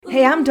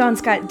Hey, I'm Dawn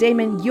Scott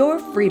Damon, your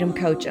freedom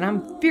coach, and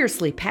I'm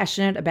fiercely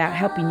passionate about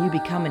helping you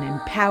become an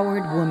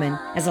empowered woman.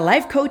 As a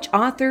life coach,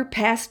 author,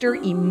 pastor,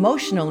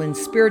 emotional and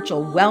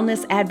spiritual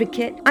wellness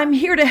advocate, I'm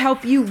here to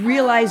help you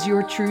realize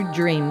your true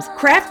dreams,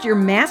 craft your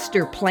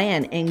master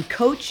plan, and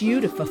coach you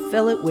to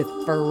fulfill it with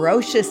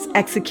ferocious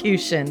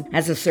execution.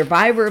 As a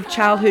survivor of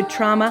childhood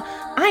trauma,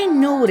 I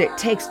know what it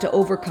takes to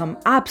overcome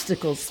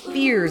obstacles,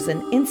 fears,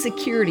 and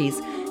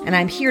insecurities, and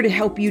I'm here to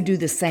help you do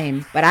the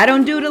same. But I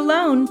don't do it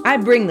alone. I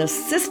bring the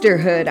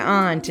sisterhood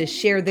on to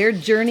share their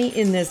journey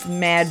in this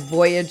mad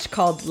voyage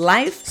called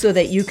life so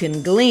that you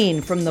can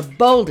glean from the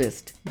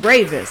boldest,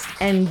 bravest,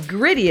 and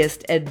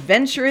grittiest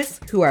adventurers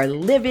who are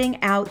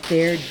living out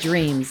their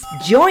dreams.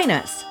 Join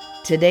us.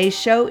 Today's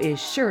show is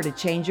sure to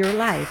change your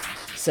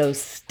life. So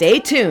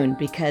stay tuned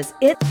because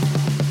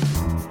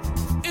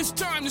It's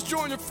time to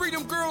join the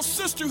Freedom Girl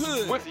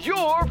Sisterhood with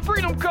your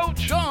freedom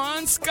coach,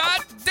 Dawn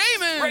Scott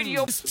Damon.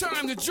 Radio. It's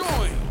time to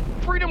join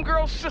Freedom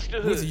Girl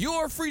Sisterhood with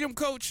your freedom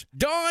coach,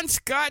 Dawn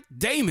Scott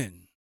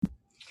Damon.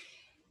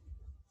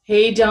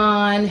 Hey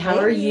Dawn, how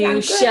are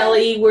you?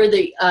 Shelly,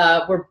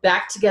 we're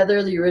back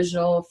together, the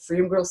original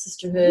Freedom Girl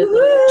Sisterhood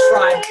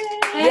tribe.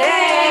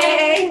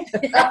 Yay!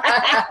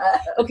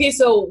 Okay,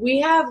 so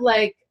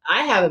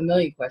I have a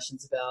million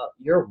questions about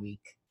your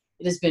week.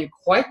 It has been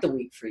quite the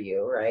week for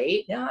you,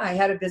 right? Yeah, I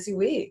had a busy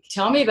week.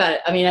 Tell me about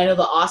it. I mean, I know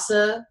the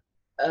ASA,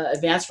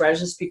 Advanced Writers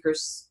and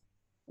Speakers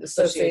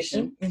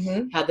Association,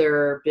 had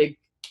their big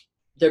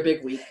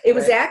week. It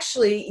was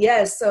actually,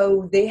 yes,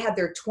 so they had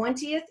their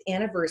 20th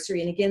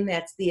anniversary, and again,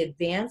 that's the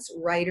Advanced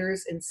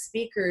Writers and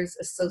Speakers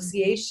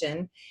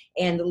Association,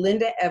 and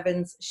Linda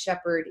Evans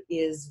Shepherd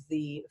is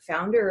the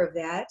founder of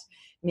that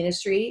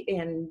ministry,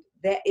 and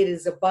that it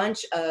is a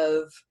bunch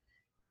of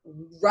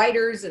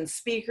writers and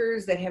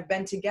speakers that have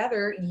been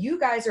together. You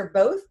guys are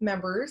both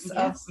members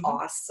of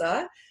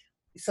ASA,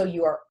 so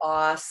you are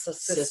ASA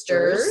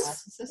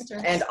sisters.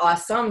 And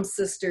awesome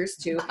sisters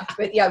too.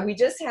 But yeah, we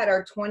just had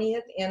our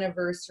 20th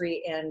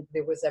anniversary, and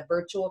there was a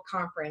virtual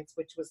conference,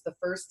 which was the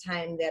first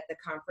time that the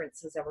conference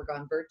has ever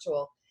gone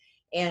virtual.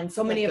 And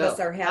so many of us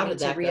are having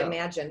to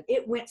reimagine.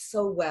 It went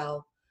so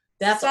well.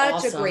 That's such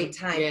awesome. a great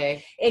time.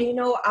 Yay. And you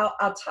know,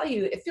 I'll tell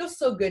you, it feels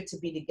so good to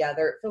be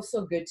together. It feels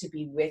so good to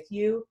be with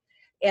you.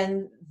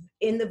 And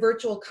in the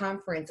virtual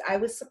conference, I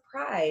was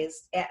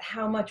surprised at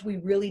how much we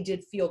really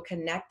did feel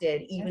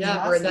connected, even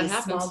if we're in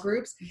these small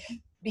groups,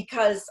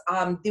 because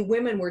the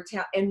women were,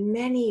 and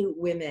many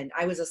women,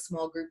 I was a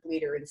small group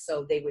leader, and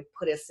so they would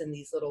put us in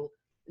these little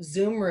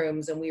Zoom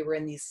rooms, and we were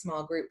in these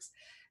small groups.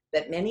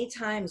 But many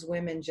times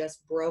women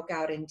just broke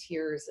out in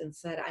tears and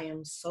said, I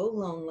am so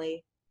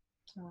lonely.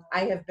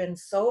 I have been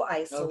so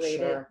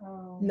isolated.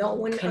 No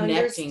one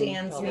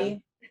understands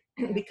me.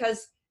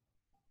 Because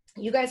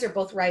you guys are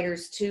both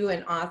writers too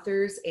and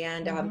authors,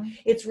 and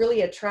it's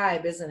really a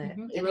tribe, isn't it?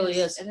 It really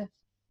is. And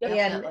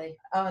Definitely.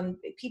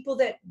 people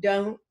that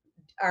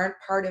aren't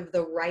part of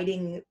the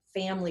writing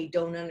family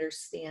don't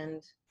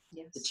understand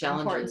the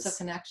challenges. Importance of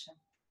connection.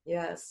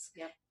 Yes.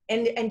 Yep.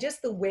 And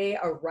just the way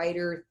a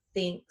writer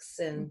thinks,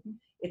 and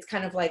it's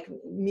kind of like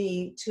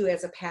me too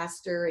as a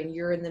pastor, and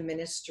you're in the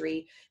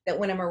ministry, that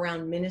when I'm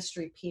around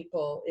ministry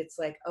people, it's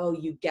like, oh,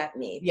 you get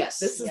me. Yes.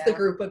 This is the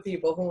group of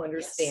people who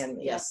understand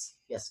me. Yes.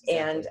 Exactly.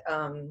 And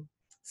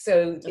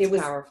so That's it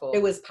was powerful.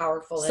 It was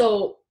powerful.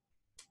 So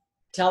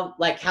tell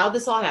how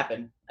this all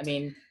happened. I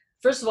mean,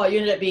 first of all,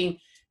 you ended up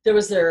there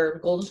was their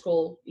Golden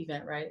Scroll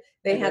event, right?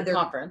 They had their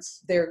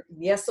conference.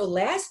 So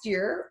last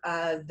year,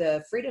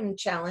 the Freedom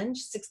Challenge,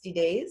 60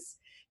 days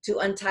to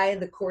untie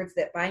the cords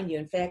that bind you.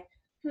 In fact,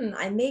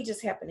 I may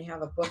just happen to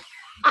have a book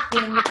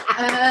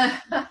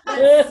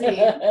let's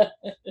see,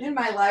 in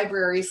my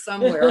library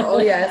somewhere. Oh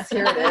yes,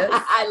 here it is.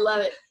 I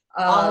love it.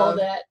 I'll hold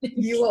that.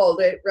 You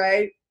hold it,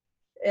 right?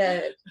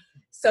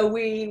 So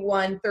we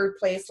won 3rd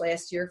place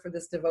last year for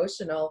this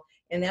devotional,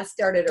 and that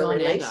started a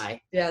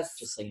relationship. Yes,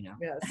 just so you know.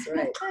 Yes,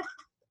 right.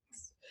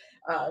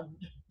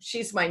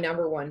 She's my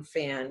number one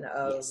fan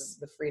of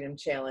the Freedom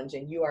Challenge,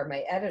 and you are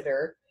my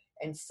editor.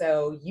 And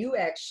so you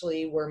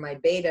actually were my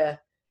beta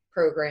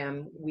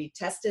program. We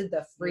tested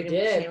the Freedom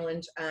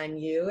Challenge on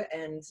you,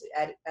 and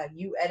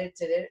you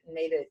edited it and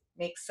made it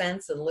make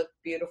sense and look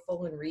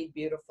beautiful and read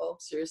beautiful.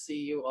 Seriously,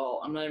 you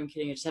all, I'm not even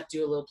kidding. I just have to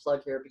do a little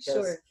plug here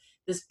because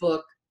this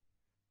book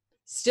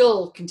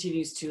still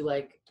continues to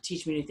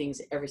teach me new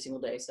things every single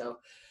day. So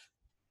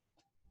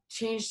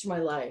changed my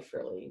life,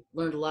 really.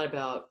 Learned a lot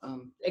about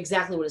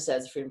exactly what it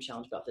says, the Freedom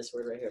Challenge, about this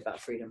word right here,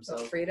 about freedom. So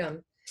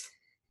freedom.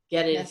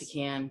 Get it if you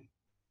can.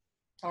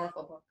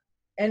 Powerful book.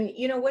 And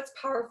you know what's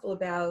powerful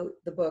about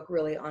the book,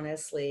 really,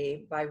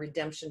 honestly, by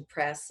Redemption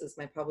Press is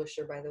my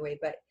publisher, by the way,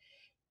 but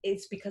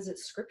it's because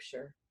it's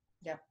scripture.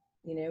 Yeah.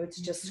 You know, it's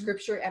just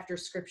scripture after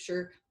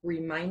scripture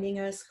reminding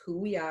us who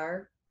we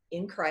are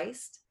in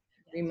Christ,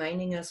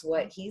 reminding us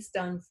what he's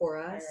done for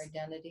us.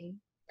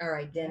 Our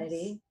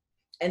identity. Yes.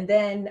 And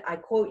then I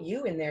quote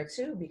you in there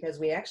too, because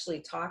we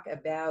actually talk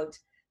about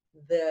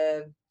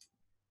the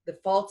the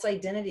false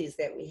identities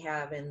that we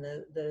have, and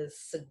the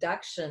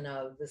seduction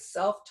of the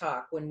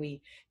self-talk when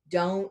we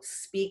don't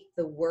speak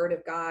the word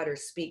of God or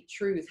speak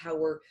truth, how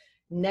we're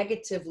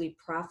negatively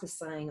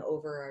prophesying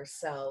over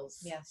ourselves.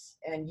 Yes.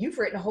 And you've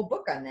written a whole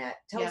book on that.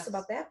 Tell us Yes.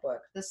 about that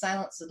book. The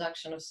silent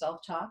seduction of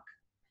self-talk,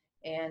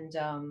 and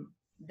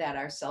that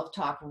our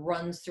self-talk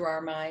runs through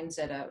our minds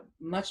at a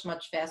much,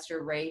 much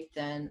faster rate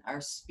than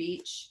our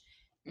speech.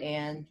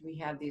 And we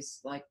have these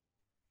like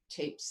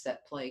tapes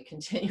that play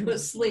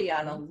continuously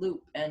on a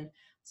loop. And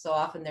so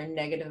often they're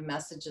negative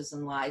messages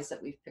and lies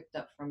that we've picked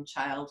up from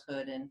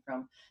childhood and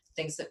from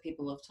things that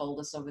people have told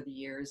us over the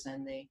years.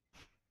 And they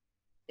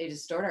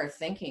distort our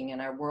thinking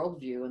and our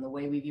worldview and the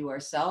way we view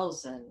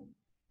ourselves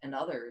and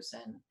others.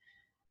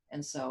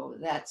 And so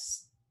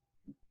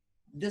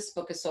this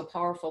book is so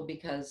powerful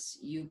because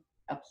you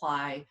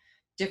apply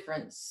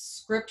different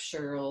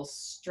scriptural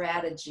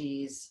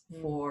strategies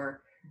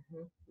for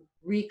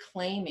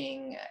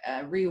reclaiming,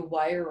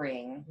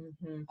 rewiring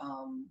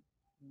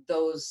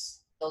those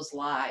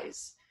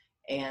lies,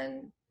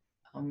 and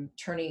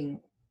turning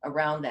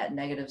around that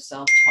negative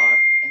self-talk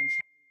and telling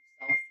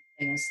yourself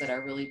things that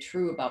are really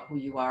true about who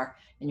you are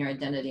and your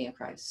identity in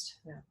Christ.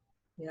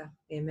 Yeah.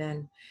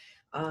 Amen.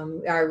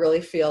 I really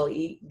feel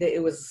that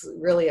it was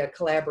really a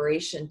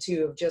collaboration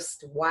too, of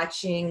just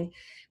watching.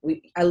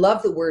 I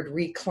love the word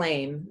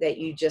reclaim that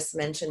you just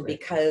mentioned,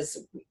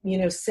 because,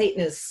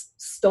 Satan has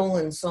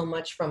stolen so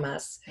much from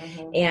us.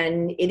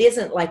 And it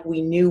isn't like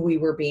we knew we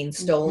were being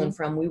stolen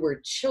from. We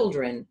were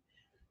children.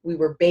 We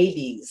were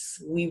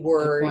babies. We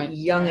were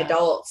young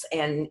adults,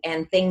 and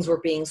things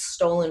were being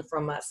stolen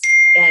from us.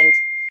 And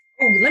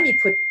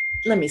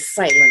let me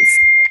silence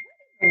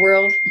the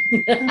world.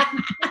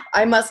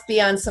 I must be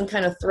on some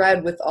kind of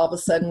thread with all of a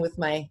sudden with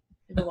my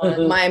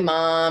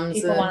moms.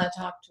 People want to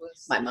talk to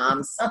us. My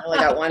moms. I only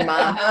got one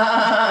mom.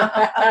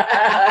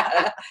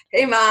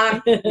 Hey,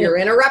 Mom, you're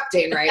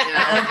interrupting right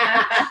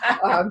now.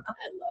 I love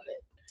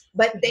it.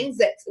 But things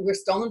that were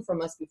stolen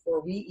from us before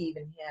we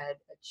even had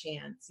a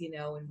chance,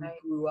 and we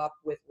grew up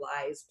with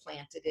lies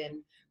planted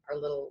in our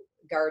little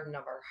garden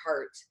of our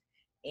heart.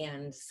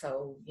 And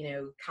so,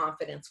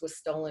 confidence was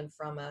stolen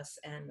from us,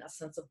 and a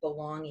sense of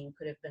belonging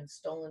could have been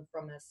stolen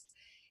from us.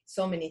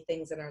 So many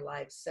things in our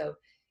lives. So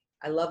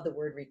I love the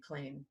word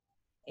reclaim,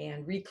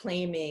 and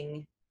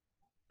reclaiming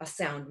a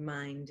sound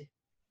mind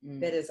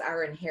that is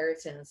our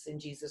inheritance in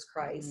Jesus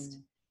Christ.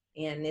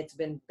 And it's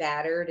been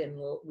battered,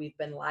 and we've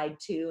been lied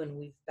to, and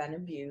we've been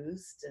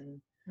abused and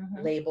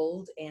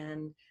labeled.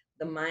 And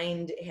the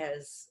mind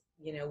has,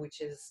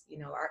 which is,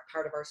 our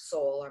part of our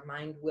soul, our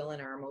mind, will,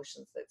 and our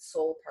emotions, that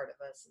soul part of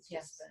us has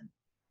just been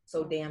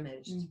so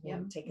damaged.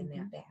 Taking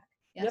that back.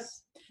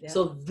 Yes. Yep.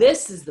 So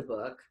this is the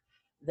book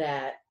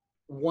that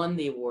won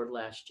the award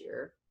last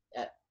year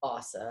at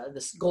ASA,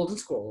 the Golden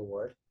Scroll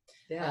Award.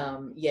 Yeah.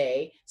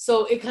 Yay.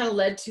 So it kind of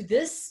led to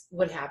this,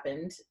 what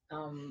happened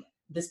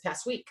this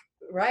past week.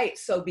 Right.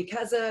 So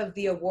because of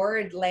the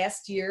award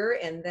last year,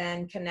 and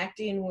then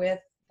connecting with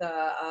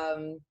not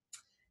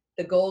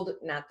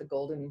the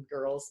Golden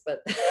Girls,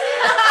 but the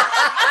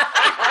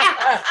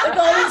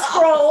Golden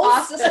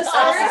Scrolls,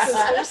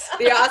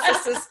 the Asa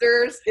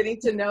sisters, getting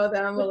to know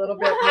them a little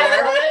bit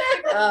more.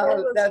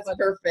 Oh, that's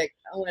perfect.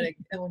 I want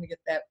to get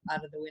that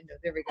out of the window.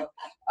 There we go.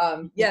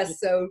 Yes.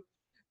 So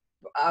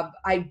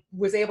I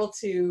was able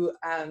to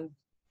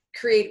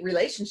create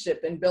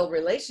relationship and build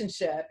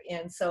relationship,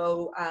 and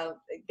so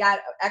got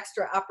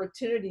extra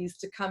opportunities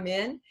to come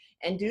in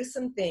and do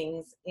some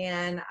things,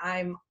 and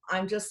I'm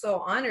just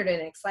so honored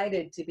and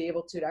excited to be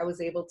able to. I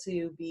was able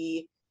to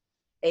be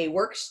a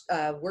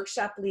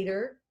workshop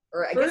leader.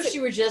 Or First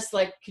you were just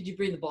like, could you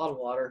bring the bottled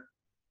water?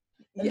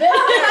 And Yeah. then,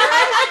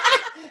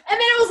 and then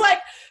it was like,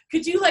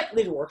 could you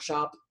lead a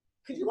workshop?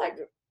 Could you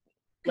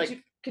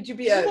could you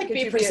be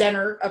a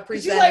presenter? A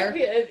Could you presenter?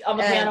 be on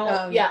the And,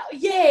 panel? Yeah.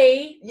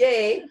 Yay.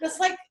 Yay. That's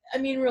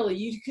really,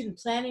 you couldn't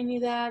plan any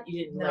of that.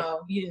 You didn't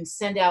No. you didn't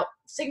send out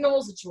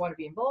signals that you want to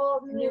be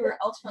involved in. You were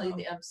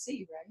ultimately the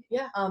MC, right?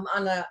 Yeah.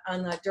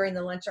 During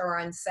the lunch hour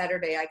on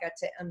Saturday, I got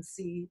to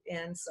MC,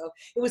 and so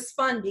it was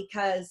fun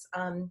because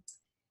I'll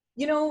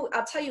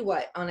tell you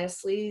what,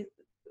 honestly.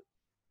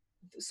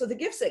 So the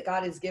gifts that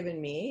God has given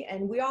me,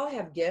 and we all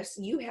have gifts.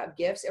 You have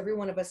gifts. Every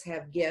one of us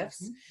have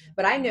gifts.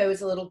 But I know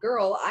as a little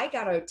girl, I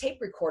got a tape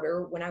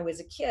recorder when I was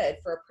a kid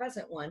for a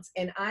present once,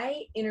 and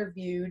I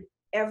interviewed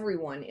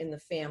everyone in the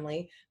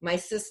family, my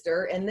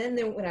sister. And then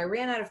when I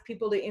ran out of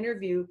people to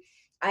interview,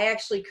 I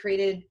actually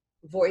created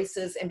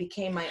voices and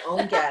became my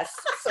own guest.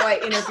 So I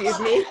interviewed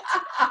me.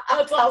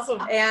 That's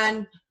awesome.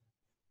 And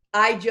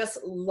I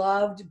just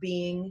loved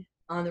being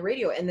on the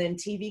radio. And then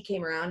TV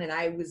came around, and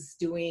I was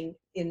doing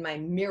in my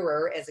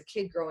mirror as a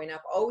kid growing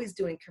up, always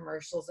doing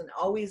commercials and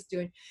always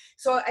doing.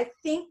 So I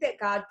think that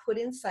God put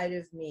inside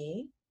of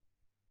me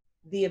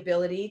the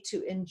ability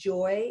to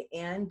enjoy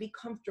and be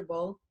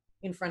comfortable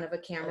in front of a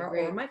camera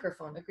or a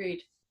microphone.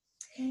 Agreed.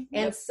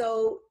 And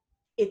so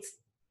it's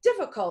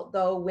difficult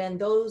though when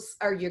those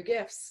are your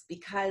gifts,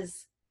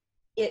 because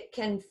it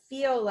can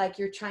feel like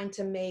you're trying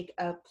to make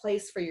a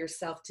place for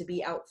yourself to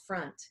be out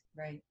front.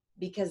 Right.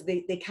 because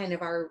they kind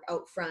of are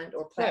out front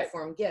or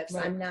platform gifts.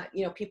 Right. I'm not,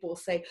 people will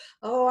say,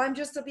 oh, I'm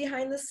just a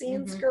behind the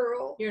scenes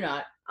girl. You're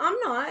not. I'm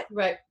not.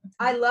 Right.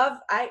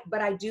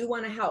 But I do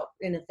want to help.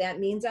 And if that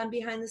means I'm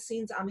behind the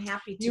scenes, I'm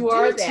happy to do that. You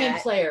are a team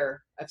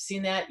player. I've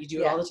seen that. You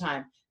do it all the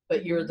time,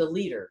 but you're the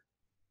leader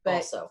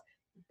also.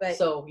 But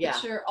so, yeah.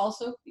 But you're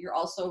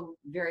also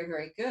very,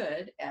 very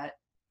good at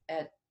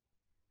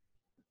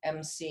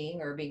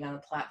emceeing or being on a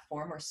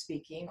platform or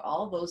speaking.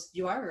 All those,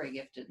 you are very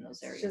gifted in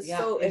those areas.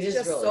 It's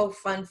just so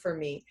fun for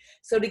me.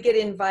 So to get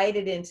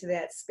invited into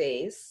that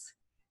space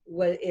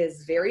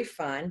is very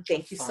fun.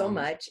 Thank you so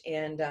much.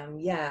 And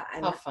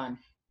how fun.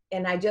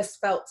 And I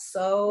just felt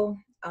so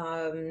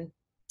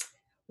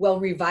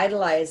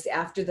revitalized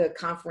after the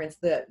conference.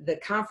 The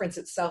conference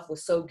itself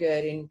was so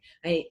good, and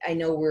I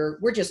know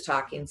we're just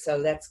talking, so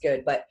that's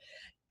good. But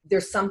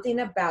there's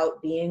something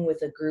about being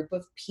with a group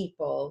of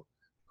people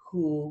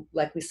who,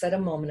 like we said a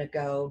moment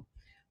ago,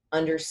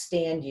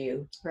 understand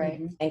you,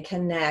 right, and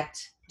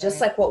connect,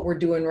 just like what we're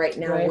doing right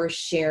now. Right. We're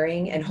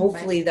sharing, and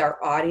hopefully our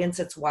audience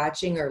that's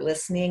watching or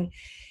listening,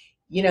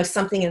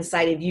 something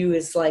inside of you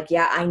is like,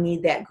 yeah, I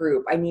need that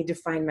group. I need to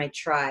find my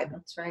tribe.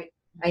 That's right.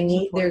 I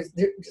need, there's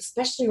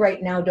especially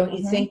right now, don't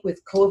you think,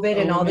 with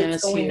COVID and all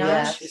that's going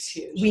on,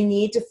 we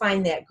need to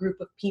find that group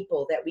of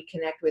people that we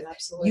connect with.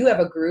 Absolutely. You have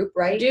a group,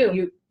 right? I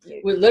do.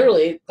 We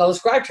literally call the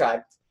Scribe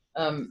Tribe.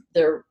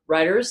 They're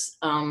writers,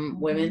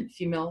 women,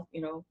 female,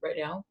 right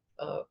now,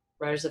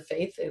 writers of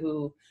faith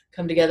who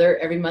come together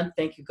every month.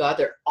 Thank you, God.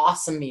 They're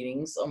awesome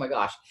meetings. Oh my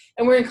gosh.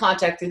 And we're in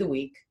contact through the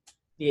week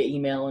via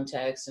email and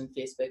text and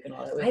Facebook and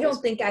all that. I don't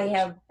think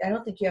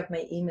you have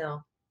my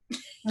email.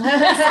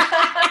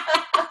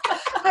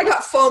 I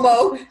got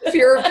FOMO,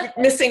 fear of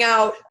missing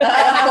out.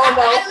 I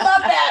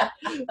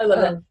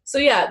love that. So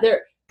yeah,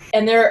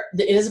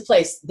 it is a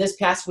place. This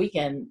past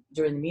weekend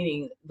during the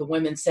meeting, the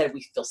women said,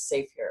 we feel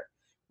safe here.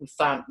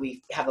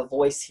 We have a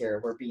voice here.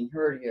 We're being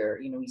heard here.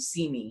 You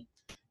see me.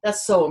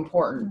 That's so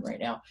important right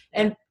now.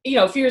 And,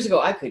 a few years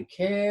ago, I could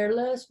care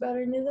less about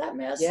any of that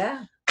mess.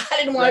 Yeah. I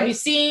didn't want to be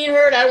seen,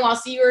 heard. I didn't want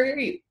to see you or hear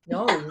you.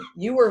 No,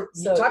 you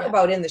talk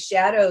about in the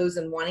shadows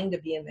and wanting to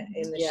be in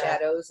the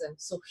shadows. And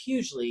so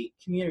hugely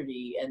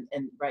community. And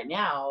right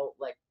now,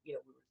 like, we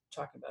were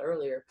talking about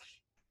earlier,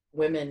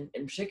 women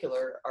in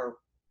particular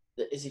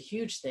is a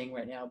huge thing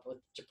right now with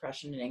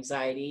depression and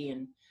anxiety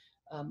and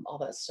all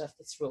that stuff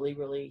that's really,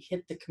 really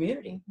hit the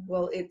community.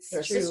 Well, it's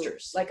They're true.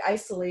 Sisters. Like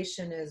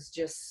isolation is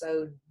just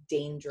so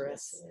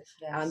dangerous.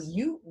 Yes.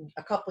 You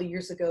a couple of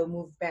years ago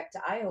moved back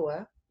to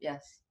Iowa.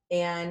 Yes.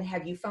 And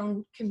have you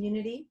found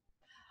community?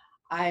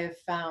 I have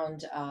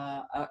found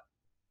a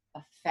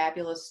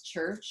fabulous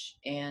church,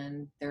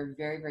 and they're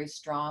very, very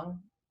strong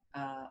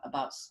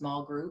about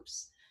small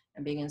groups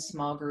and being in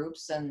small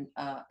groups. And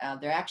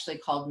they're actually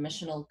called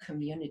missional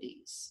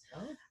communities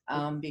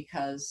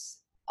because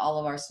all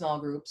of our small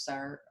groups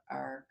are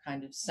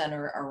kind of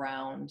center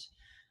around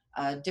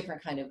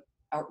different kind of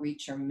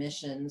outreach or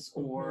missions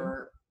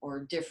or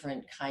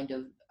different kind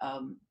of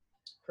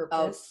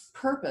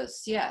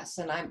purpose. Yes.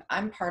 And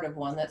I'm part of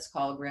one that's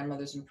called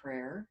Grandmothers in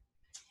Prayer.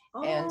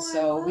 And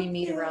so we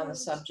meet around the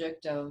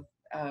subject of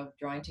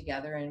drawing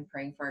together and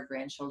praying for our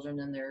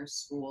grandchildren and their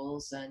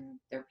schools and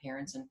their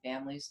parents and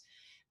families.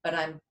 But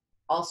I'm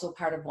also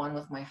part of one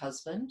with my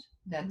husband.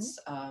 That's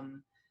a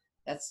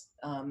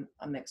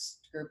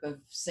mixed group of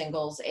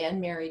singles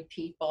and married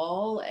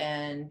people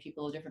and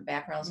people of different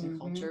backgrounds and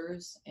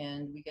cultures.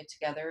 And we get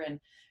together, and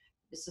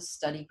it's a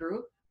study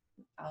group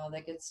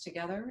that gets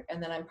together.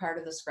 And then I'm part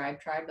of the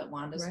Scribe Tribe that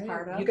Wanda's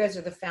part of. You guys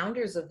are the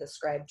founders of the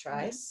Scribe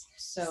Tribe. Yes.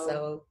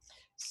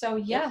 So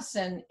yes,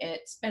 and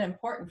it's been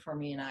important for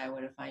me in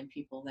Iowa to find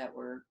people that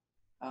were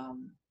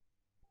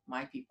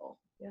my people.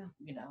 Yeah.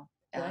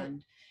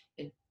 And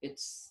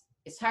it's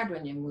hard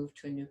when you move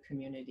to a new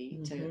community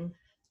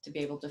to be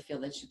able to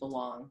feel that you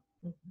belong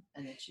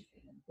and that you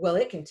fit in. Well,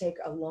 it can take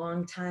a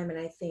long time, and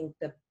I think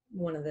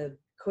one of the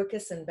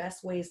quickest and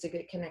best ways to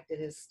get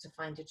connected is to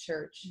find a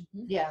church.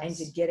 Yes. And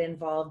to get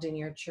involved in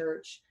your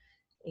church.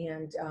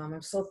 And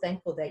I'm so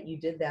thankful that you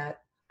did that.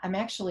 I'm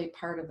actually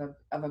part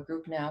of a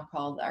group now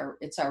called our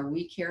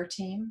We Care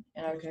team,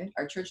 and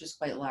our church is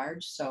quite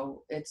large,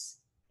 so it's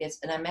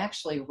and I'm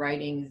actually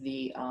writing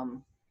the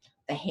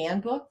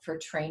handbook for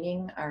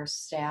training our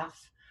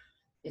staff.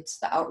 It's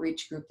the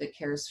outreach group that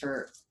cares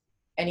for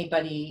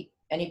anybody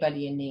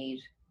in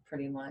need,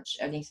 pretty much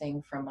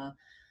anything from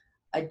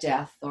a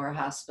death or a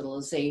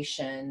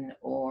hospitalization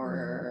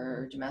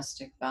or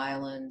domestic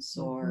violence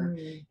or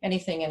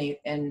anything.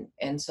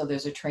 And so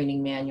there's a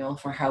training manual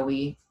for how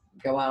we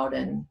go out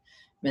and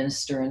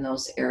minister in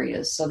those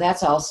areas. So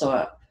that's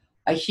also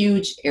a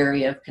huge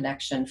area of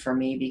connection for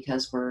me,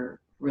 because we're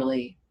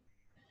really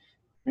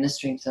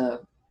ministering to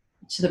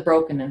the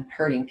broken and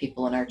hurting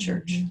people in our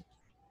church.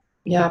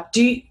 Yeah. What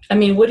do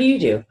you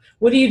do?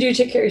 What do you do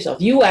to take care of yourself?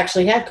 You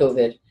actually had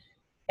COVID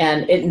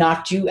and it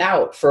knocked you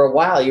out for a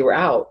while. You were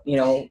out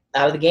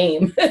of the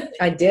game.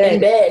 I did.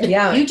 In bed.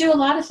 Yeah. You do a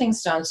lot of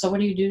things, Dawn. So what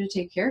do you do to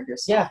take care of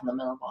yourself in the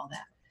middle of all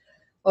that?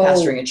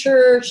 Pastoring a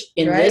church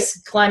in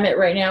this climate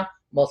right now,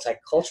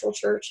 multicultural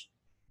church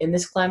in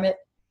this climate.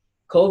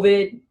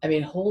 COVID, I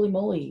mean, holy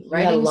moly. We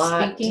had a Writing,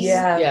 lot. speaking.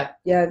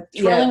 Yeah.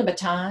 Twirling a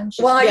baton.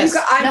 Well, Yes.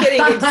 I'm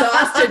getting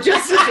exhausted.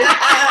 Just is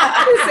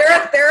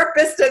there a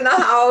therapist in the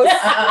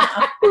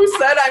house who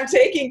said I'm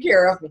taking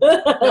care of me?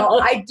 No,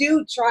 I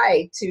do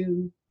try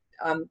to.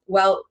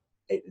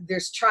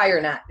 There's try or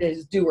not.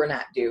 There's do or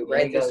not do. There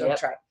Right? you go, There's no yep.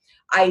 try.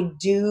 I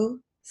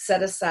do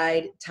set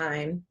aside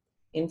time.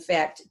 In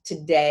fact,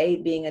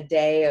 today being a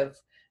day of,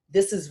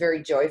 this is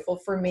very joyful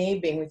for me,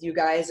 being with you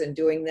guys and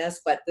doing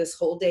this, but this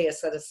whole day is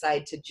set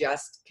aside to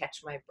just catch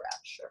my breath.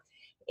 Sure.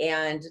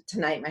 And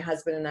tonight, my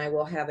husband and I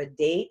will have a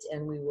date,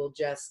 and we will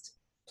just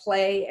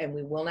play, and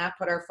we will not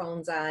put our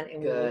phones on,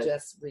 and we will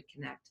just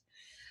reconnect.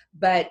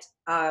 But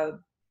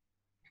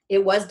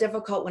it was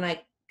difficult when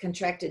I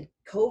contracted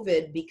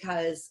COVID,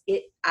 because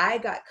I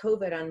got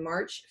COVID on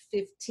March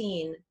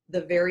 15,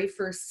 the very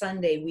first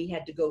Sunday we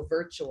had to go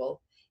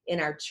virtual in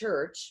our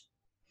church.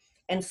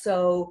 And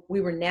so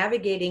we were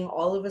navigating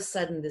all of a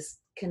sudden this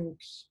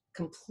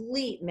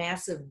complete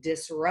massive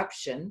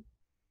disruption,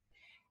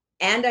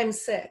 and I'm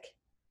sick,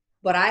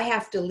 but I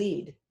have to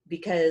lead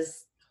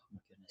because,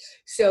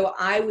 so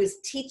I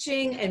was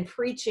teaching and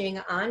preaching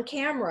on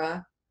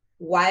camera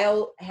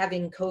while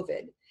having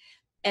COVID.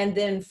 And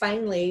then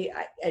finally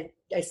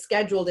I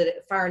scheduled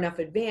it far enough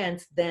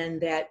advance then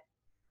that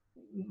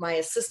my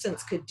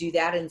assistants could do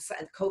that and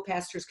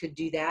co-pastors could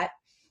do that.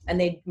 And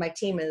my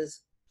team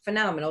is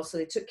phenomenal, so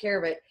they took care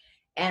of it.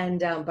 And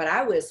but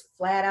I was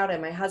flat out,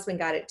 and my husband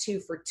got it too.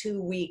 For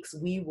 2 weeks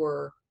we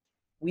were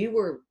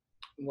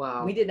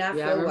Wow. We did not I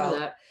feel remember well.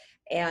 that.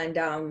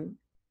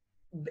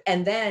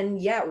 And then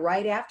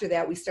right after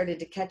that we started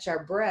to catch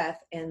our breath,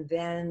 and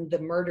then the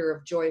murder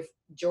of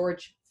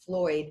George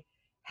Floyd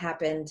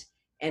happened.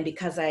 And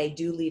because I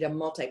do lead a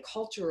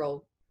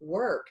multicultural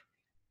work,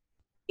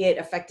 it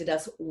affected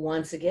us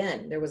once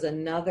again. There was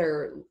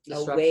another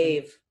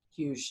wave.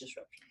 Huge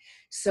disruption.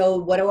 So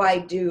what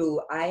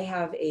do? I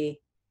have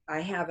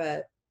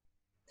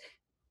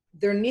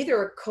they're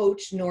neither a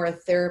coach nor a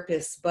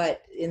therapist,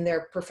 but in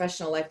their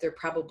professional life, they're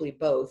probably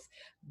both.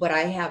 But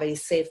I have a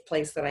safe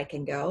place that I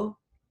can go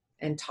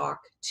and talk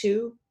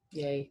to.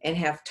 Yay. And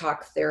have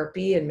talk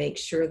therapy and make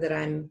sure that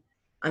I'm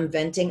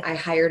venting. I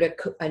hired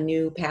a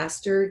new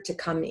pastor to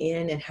come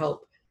in and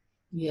help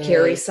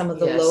carry some of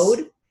the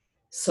load.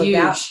 So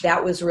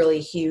that was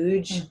really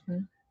huge. Mm-hmm.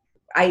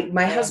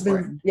 My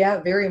husband,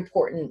 very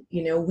important.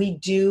 You know, we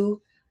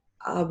do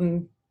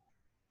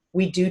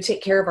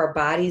take care of our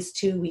bodies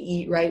too. We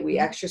eat right. We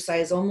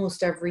exercise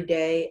almost every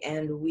day,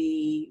 and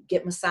we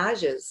get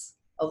massages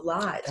a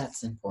lot.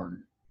 That's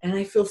important. And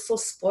I feel so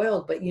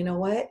spoiled, but you know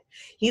what?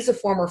 He's a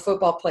former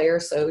football player,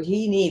 so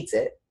he needs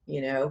it,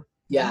 you know,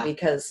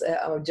 because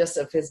just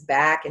of his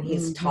back, and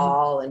he's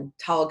tall, and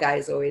tall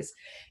guys always,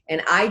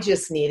 and I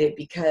just need it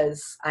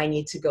because I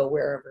need to go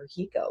wherever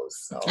he goes.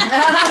 So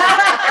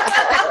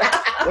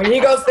when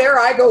he goes there,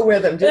 I go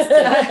with him. Just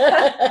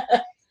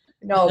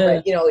no,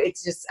 but you know,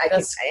 it's just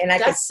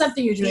that's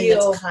something you're doing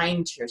that's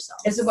kind to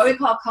yourself. Is it what we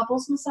call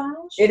couples massage?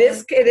 It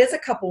is a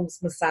couples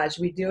massage.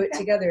 We do it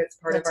together. It's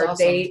part of our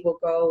awesome. date. We'll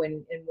go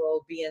and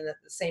we'll be in the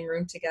same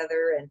room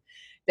together, and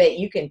that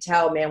you can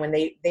tell, man, when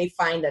they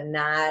find a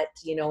knot,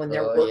 you know, and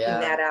they're working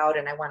that out,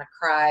 and I want to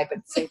cry, but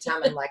at the same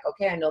time I'm like,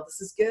 okay, I know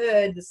this is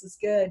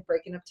good,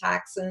 breaking up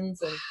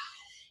toxins.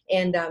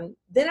 And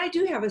then I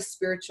do have a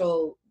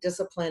spiritual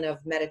discipline of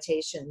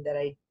meditation that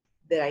I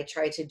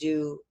try to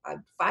do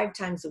 5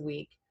 times a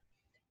week.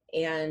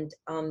 And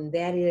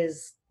that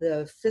is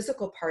the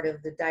physical part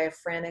of the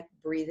diaphragmatic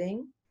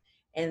breathing,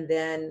 and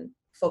then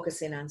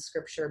focusing on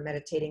scripture,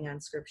 meditating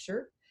on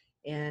scripture.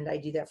 And I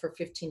do that for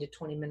 15 to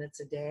 20 minutes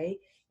a day.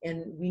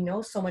 And we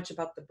know so much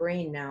about the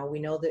brain now. We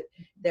know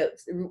that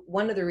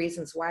one of the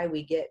reasons why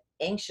we get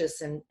anxious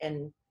and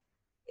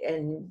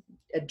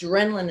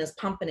adrenaline is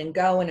pumping and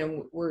going,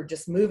 and we're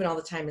just moving all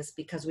the time, is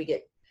because we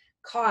get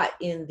caught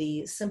in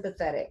the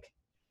sympathetic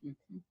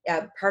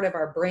part of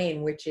our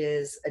brain, which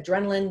is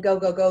adrenaline, go,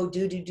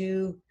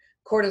 do,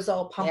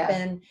 cortisol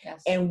pumping.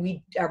 Yes.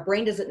 And our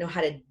brain doesn't know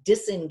how to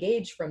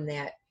disengage from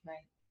that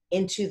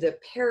into the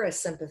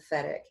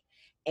parasympathetic.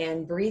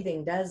 And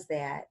breathing does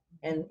that,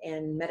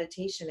 and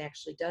meditation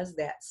actually does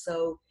that.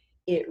 So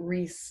it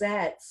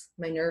resets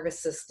my nervous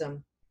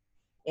system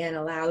and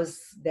allows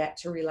that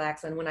to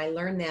relax. And when I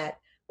learned that,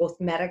 both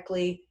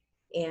medically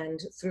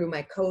and through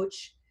my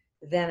coach,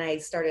 then I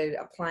started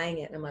applying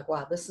it, and I'm like,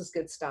 wow, this is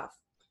good stuff.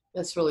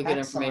 That's really good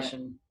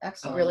information.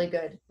 Excellent. Really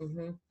good.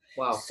 Mm-hmm.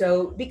 Wow.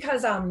 So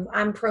because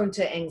I'm prone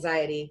to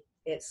anxiety,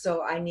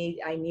 so I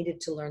needed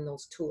to learn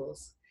those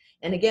tools.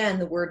 And again,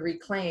 the word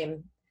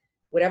reclaim.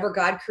 Whatever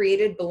God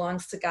created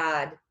belongs to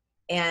God.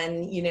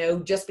 And, you know,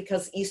 just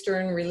because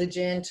Eastern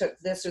religion took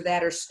this or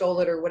that or stole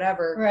it or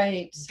whatever,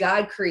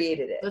 God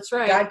created it. That's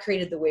right. God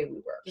created the way we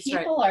work.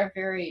 People are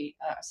very,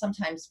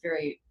 sometimes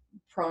very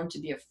prone to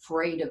be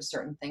afraid of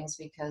certain things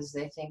because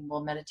they think,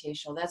 well,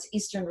 meditation, well, that's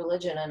Eastern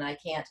religion, and I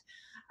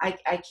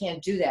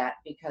can't do that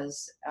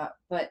because,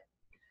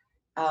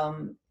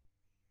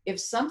 if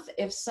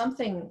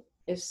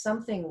if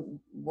something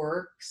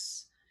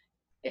works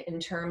in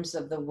terms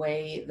of the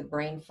way the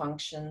brain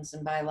functions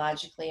and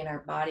biologically in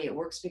our body, it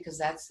works because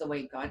that's the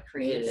way God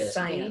created it.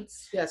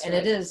 Science. That's And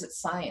right. it is, it's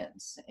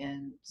science,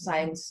 and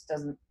science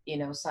doesn't,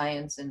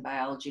 science and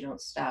biology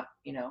don't stop,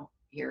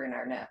 here in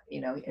our neck,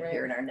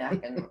 here in our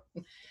neck. And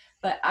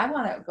but I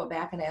want to go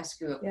back and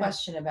ask you a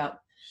question about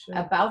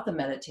the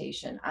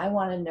meditation. I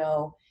want to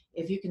know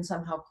if you can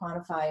somehow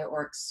quantify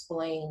or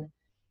explain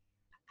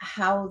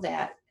how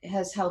that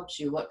has helped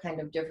you, what kind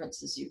of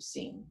differences you've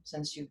seen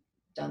since you've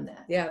done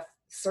that. Yeah,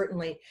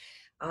 certainly.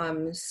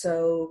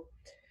 So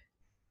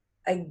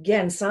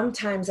again,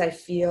 sometimes I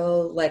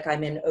feel like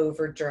I'm in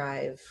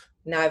overdrive.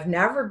 Now, I've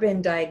never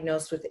been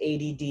diagnosed with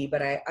ADD,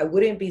 but I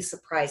wouldn't be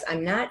surprised.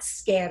 I'm not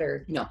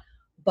scattered. No.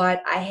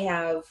 But I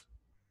have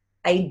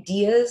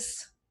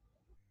ideas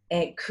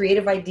and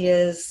creative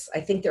ideas. I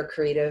think they're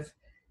creative.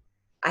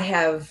 I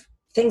have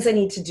things I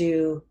need to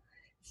do,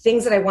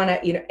 things that I want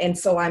to, and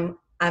so I'm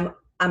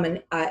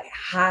a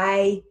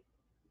high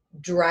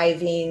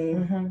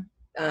driving,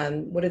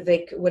 what do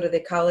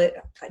they call it?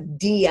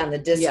 D on the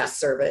DISC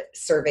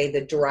survey,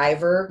 the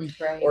driver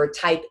or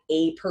type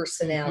A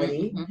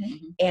personality.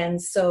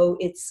 And so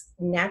it's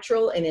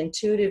natural and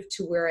intuitive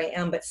to where I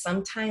am, but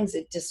sometimes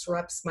it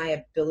disrupts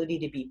my ability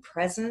to be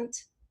present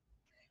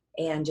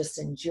and just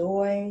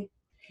enjoy.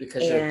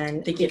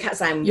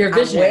 Because I'm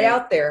way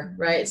out there.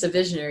 Right. It's a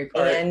visionary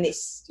part.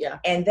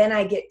 And then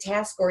I get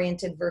task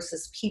oriented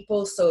versus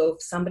people. So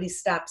if somebody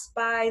stops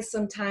by,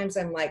 sometimes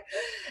I'm like,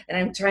 and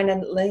I'm trying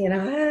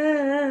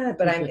to,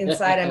 but I'm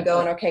inside, I'm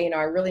going, okay,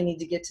 I really need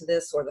to get to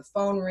this, or the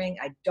phone ring.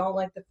 I don't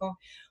like the phone.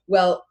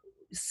 Well,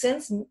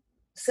 since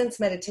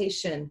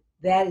meditation,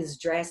 that is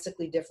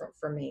drastically different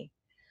for me.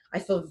 I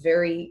feel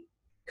very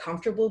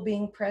comfortable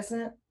being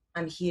present.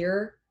 I'm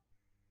here.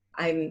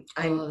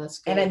 That's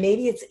good. And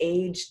maybe it's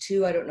age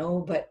too, I don't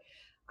know, but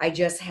I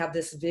just have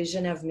this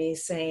vision of me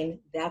saying,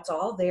 that's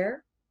all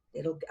there.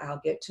 I'll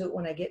get to it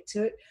when I get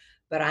to it,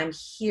 but I'm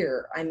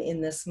here. I'm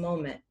in this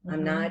moment.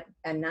 I'm not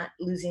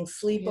losing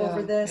sleep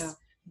over this.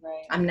 Yeah.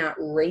 Right. I'm not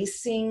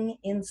racing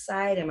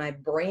inside, and my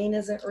brain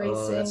isn't racing.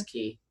 Oh, that's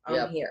key.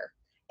 I'm here.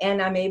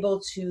 And I'm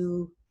able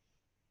to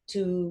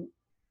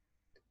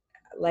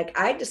like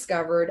I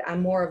discovered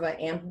I'm more of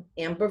an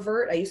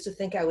ambivert. I used to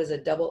think I was a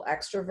double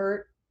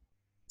extrovert,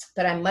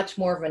 but I'm much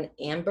more of an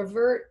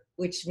ambivert,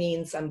 which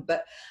means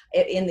but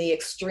in the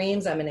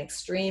extremes, I'm an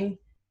extreme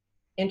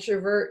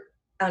introvert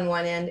on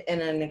one end and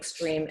an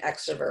extreme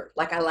extrovert.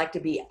 Like I like to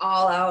be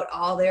all out,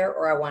 all there,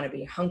 or I want to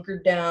be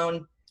hunkered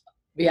down.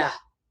 Yeah.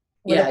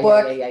 With a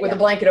book, with a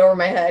blanket over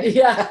my head.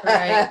 Yeah.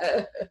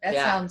 Right. That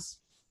sounds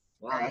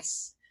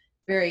nice.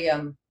 Very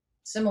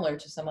similar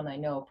to someone I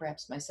know,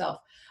 perhaps myself.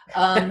 Do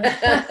tell.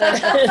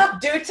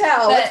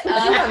 But,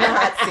 on the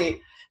hot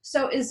seat.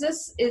 So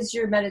is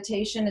your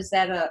meditation, is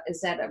that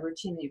a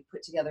routine that you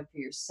put together for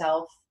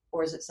yourself,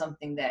 or is it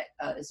something that,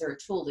 is there a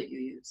tool that you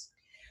use?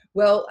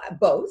 Well,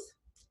 both.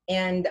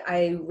 And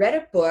I read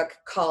a book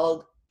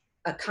called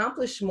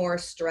Accomplish More,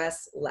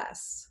 Stress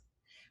Less,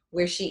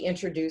 where she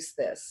introduced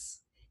this.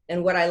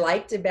 And what I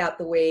liked about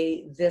the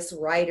way this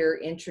writer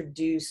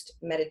introduced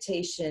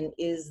meditation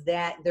is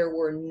that there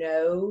were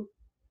no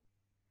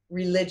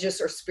religious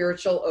or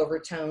spiritual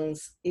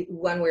overtones,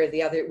 one way or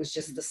the other. It was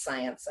just the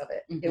science of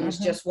it. It was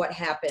just what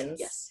happens.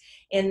 Yes.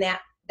 And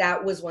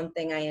that was one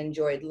thing I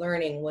enjoyed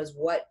learning, was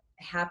what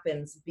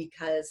happens,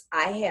 because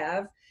I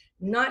have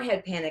not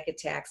had panic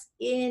attacks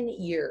in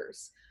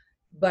years.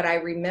 But I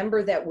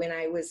remember that when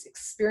I was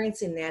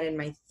experiencing that in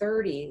my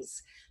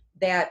 30s,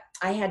 that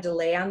I had to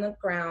lay on the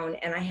ground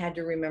and I had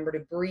to remember to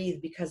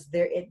breathe, because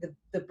the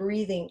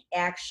breathing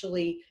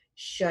actually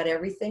shut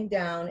everything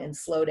down and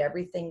slowed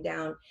everything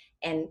down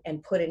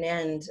and put an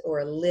end or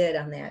a lid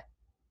on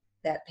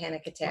that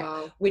panic attack.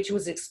 Wow. Which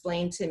was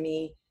explained to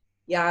me.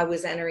 Yeah, I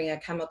was entering a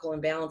chemical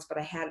imbalance, but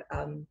I had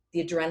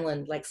the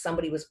adrenaline, like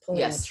somebody was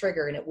pulling the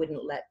trigger and it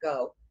wouldn't let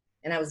go.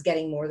 And I was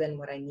getting more than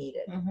what I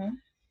needed.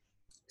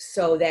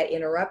 So that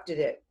interrupted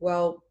it.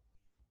 Well,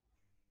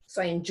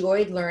 so I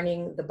enjoyed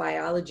learning the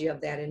biology of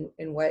that,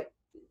 and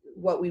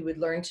what we would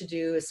learn to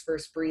do is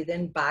first breathe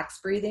in, box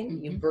breathing.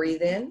 You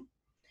breathe in,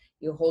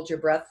 you hold your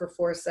breath for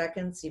 4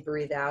 seconds, you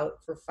breathe out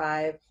for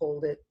 5,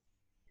 hold it.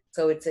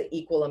 So it's an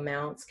equal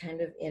amounts, kind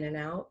of in and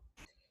out.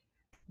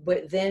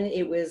 But then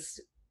it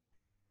was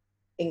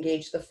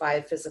engage the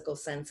 5 physical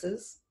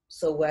senses.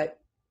 So what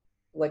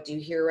do you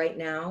hear right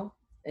now?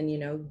 And,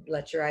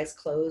 let your eyes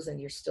close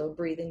and you're still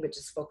breathing, but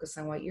just focus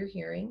on what you're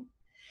hearing.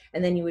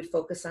 And then you would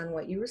focus on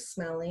what you were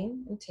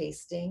smelling and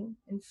tasting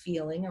and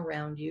feeling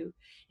around you.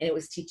 And it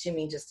was teaching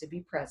me just to be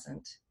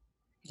present.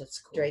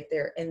 That's cool. Right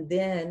there. And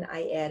then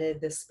I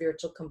added the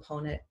spiritual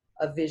component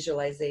of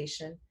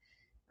visualization,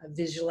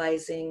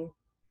 visualizing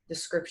the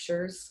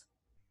scriptures,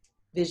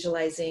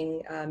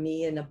 visualizing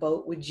me in a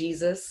boat with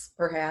Jesus,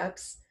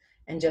 perhaps,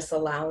 and just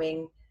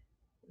allowing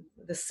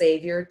the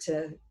Savior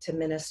to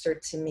minister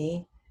to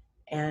me.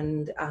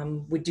 And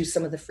would do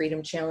some of the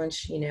Freedom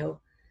Challenge,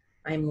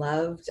 I'm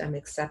loved, I'm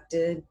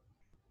accepted,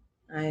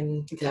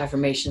 I'm The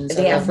affirmations.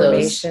 the I love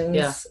those.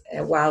 affirmations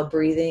while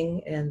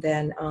breathing, and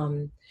then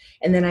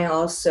I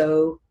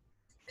also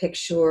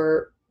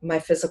picture my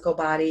physical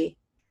body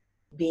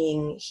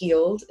being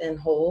healed and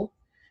whole.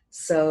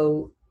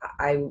 So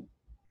I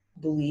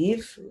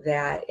believe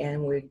that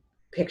and would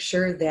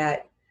picture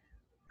that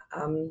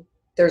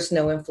there's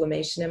no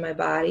inflammation in my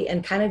body,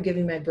 and kind of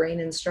giving my brain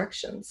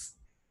instructions.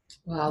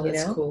 Wow,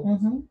 that's cool.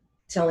 Mm-hmm.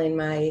 Telling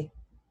my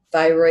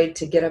thyroid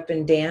to get up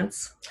and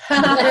dance. I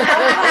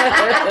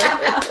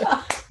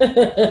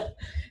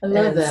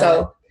love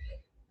that.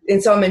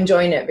 So I'm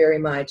enjoying it very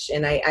much.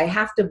 And I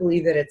have to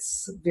believe that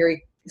it's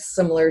very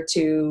similar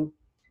to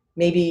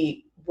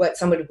maybe what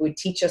somebody would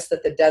teach us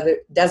that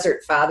the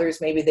desert fathers,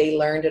 maybe they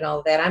learned and all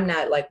of that. I'm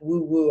not like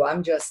woo woo.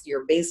 I'm just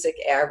your basic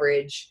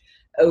average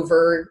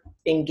over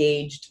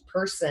engaged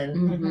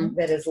person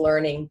that is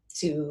learning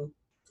to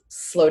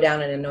slow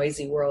down in a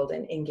noisy world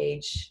and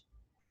engage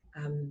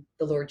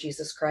the Lord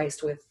Jesus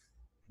Christ with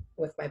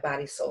my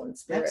body, soul, and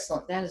spirit.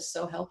 Excellent. That is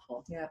so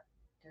helpful. Yeah.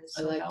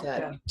 I like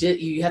that.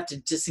 You have to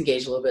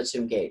disengage a little bit to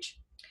engage.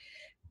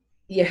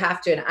 You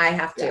have to, and I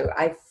have to.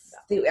 I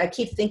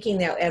keep thinking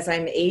that as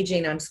I'm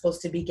aging, I'm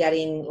supposed to be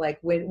getting like,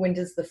 when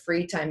does the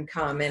free time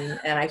come? And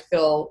I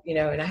feel,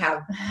 and I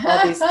have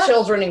all these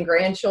children and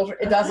grandchildren.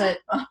 It doesn't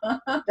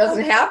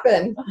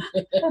happen.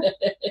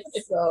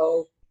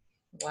 So,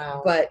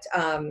 wow. But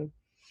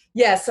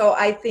so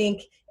I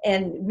think,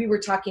 and we were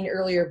talking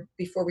earlier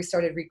before we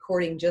started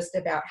recording just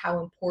about how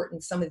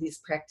important some of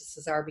these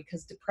practices are,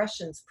 because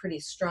depression's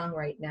pretty strong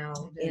right now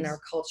in our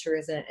culture,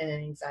 isn't it? And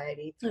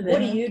anxiety. What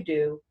do you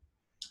do?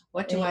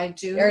 What do I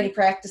do? Are any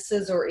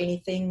practices or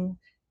anything?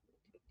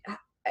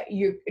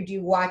 Do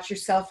you watch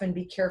yourself and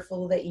be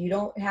careful that you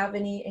don't have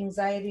any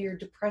anxiety or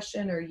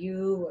depression, or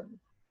you?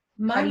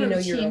 My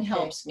routine okay?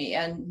 Helps me.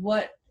 And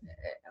what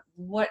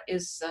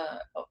is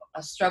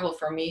a struggle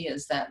for me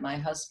is that my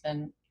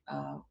husband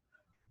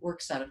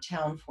works out of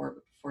town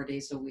 4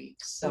 days a week.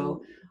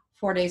 So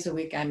 4 days a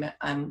week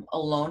I'm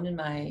alone in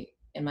my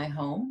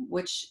home,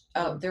 which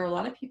there are a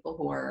lot of people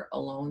who are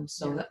alone.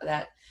 So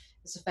that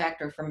is a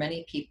factor for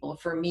many people.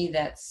 For me,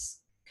 that's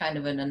kind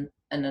of an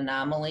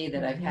anomaly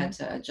that I've had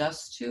to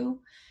adjust to,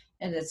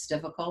 and it's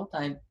difficult.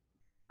 I'm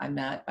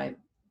not, by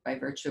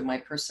virtue of my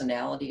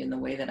personality and the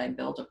way that I'm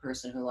built, a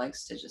person who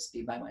likes to just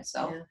be by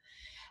myself. Yeah.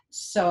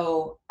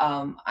 So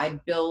I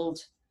build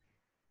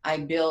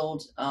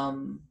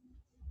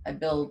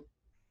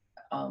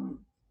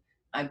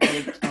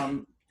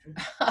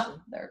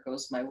there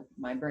goes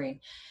my brain.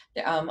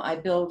 I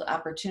build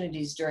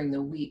opportunities during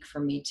the week for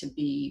me to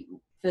be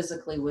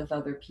physically with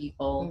other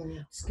people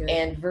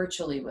and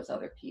virtually with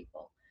other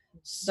people.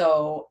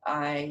 So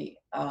I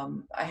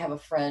have a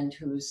friend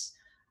whose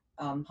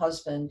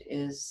husband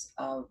is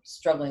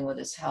struggling with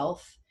his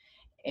health,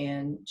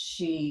 and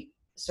she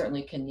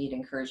certainly can need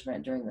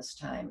encouragement during this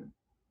time.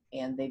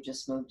 And they've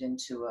just moved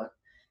into a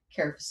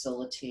care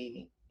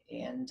facility,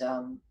 and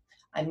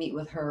I meet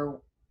with her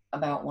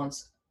about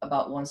once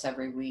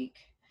every week.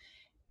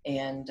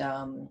 And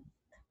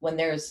when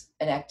there's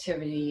an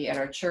activity at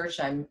our church,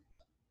 I'm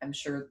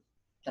sure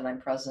that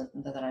I'm present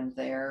and that I'm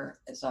there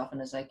as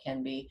often as I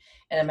can be.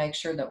 And I make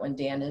sure that when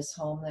Dan is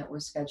home, that we're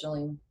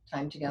scheduling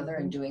time together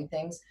and doing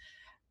things.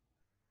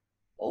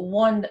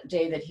 One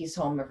day that he's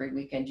home every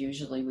weekend,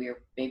 usually we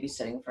are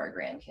babysitting for our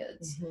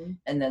grandkids.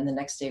 And then the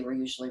next day we're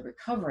usually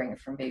recovering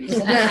from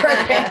babysitting for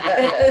our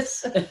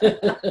grandkids.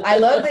 I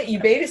love that you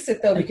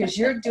babysit, though, because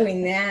you're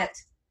doing that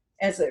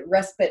as a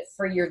respite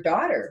for your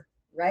daughter,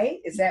 right?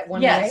 Is that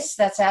one way? Yes,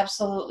 that's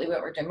absolutely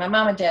what we're doing. My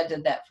mom and dad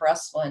did that for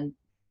us when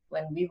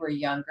we were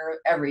younger.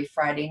 Every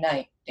Friday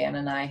night, Dan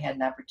and I had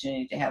an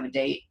opportunity to have a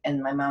date,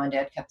 and my mom and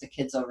dad kept the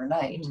kids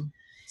overnight.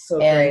 So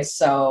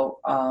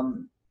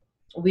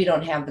we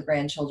don't have the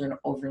grandchildren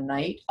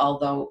overnight,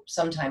 although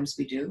sometimes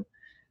we do.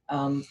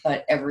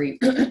 But every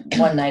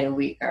one night a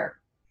week,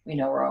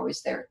 we're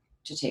always there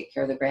to take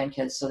care of the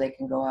grandkids so they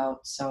can go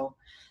out. So,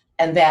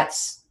 and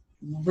that's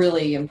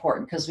really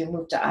important because we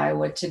moved to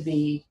Iowa to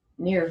be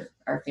near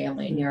our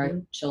family, near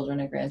our children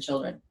and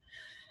grandchildren.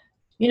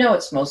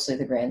 It's mostly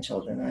the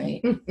grandchildren,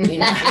 right?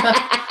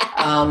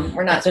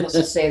 We're not supposed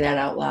to say that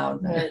out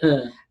loud,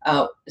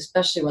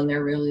 especially when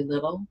they're really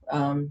little.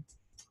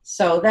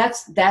 So that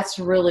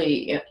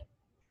really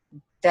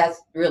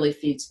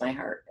feeds my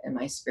heart and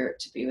my spirit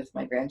to be with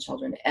my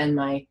grandchildren and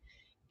my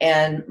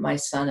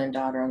son and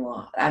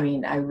daughter-in-law. I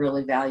mean, I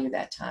really value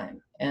that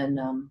time. And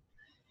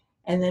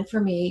then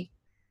for me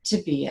to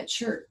be at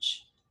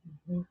church.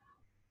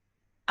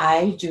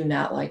 I do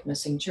not like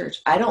missing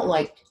church. I don't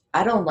like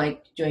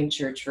doing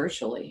church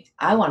virtually.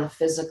 I want to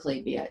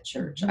physically be at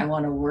church. I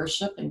want to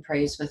worship and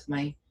praise with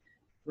my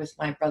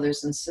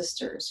brothers and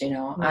sisters.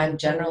 I'm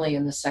generally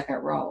in the second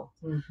row,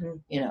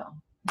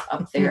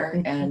 up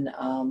there, and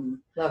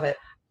love it.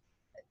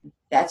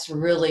 That's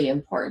really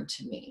important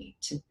to me,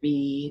 to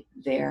be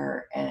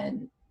there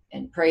and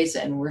praise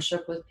and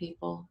worship with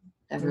people.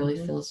 That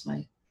really fills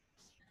my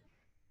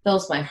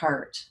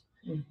heart.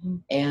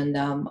 And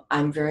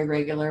I'm very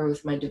regular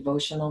with my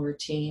devotional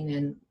routine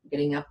and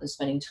getting up and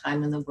spending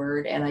time in the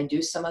Word. And I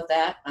do some of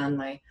that on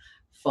my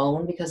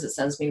phone because it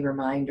sends me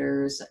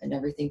reminders and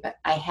everything. But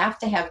I have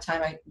to have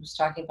time. I was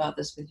talking about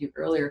this with you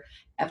earlier.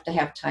 I have to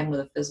have time with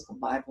a physical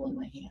Bible in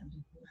my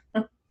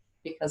hand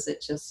because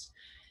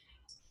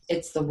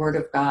it's the Word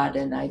of God,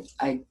 and I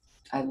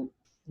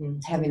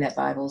having that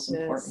Bible is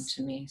important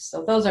to me.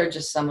 So those are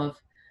just some of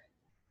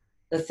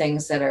the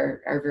things that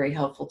are very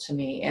helpful to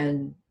me,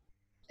 and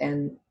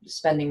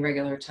spending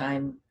regular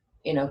time,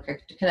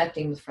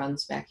 connecting with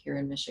friends back here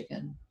in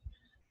Michigan.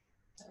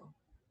 So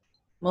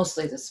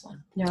mostly this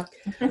one. Yeah.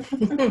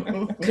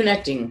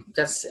 Connecting,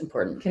 that's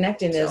important.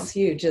 Connecting is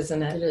huge,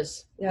 isn't it? It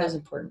is. Yeah. It is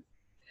important.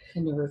 I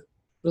never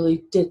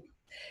really did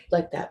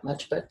like that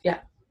much, but yeah.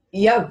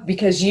 Yeah,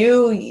 because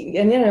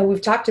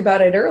we've talked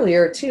about it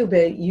earlier too,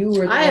 but you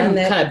were the I am one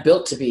that kind of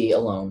built to be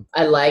alone.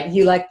 I like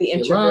you like the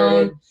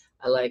introverted.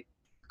 Alone.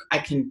 I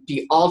can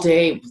be all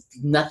day with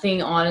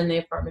nothing on in the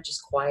apartment,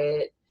 just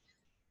quiet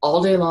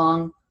all day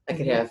long. I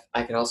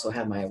could also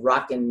have my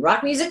rock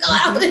music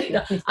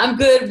loud. I'm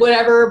good,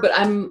 whatever, but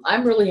I'm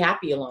really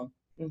happy alone.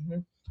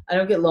 I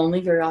don't get lonely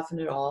very often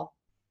at all.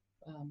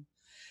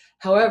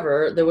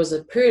 However, there was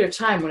a period of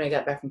time when I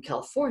got back from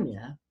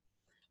California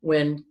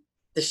when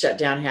the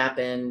shutdown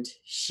happened.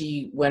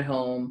 She went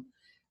home.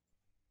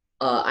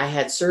 I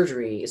had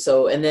surgery.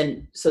 So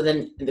then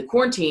the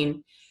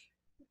quarantine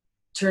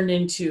turned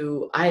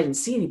into, I hadn't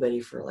seen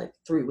anybody for like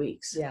 3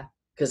 weeks. Yeah.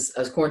 Because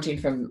I was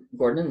quarantined from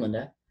Gordon and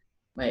Linda,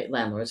 my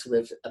landlords who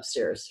lived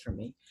upstairs from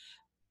me.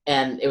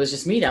 And it was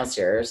just me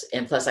downstairs.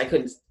 And plus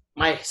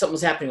something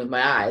was happening with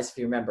my eyes, if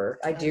you remember.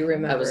 I do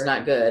remember. I was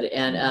not good.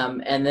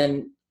 And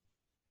then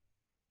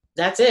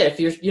that's it. If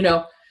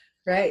you're,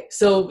 right.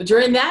 So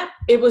during that,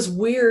 it was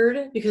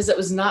weird because it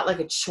was not like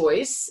a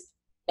choice.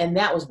 And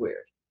that was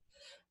weird.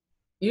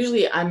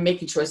 Usually I'm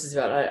making choices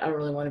about, I don't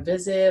really want to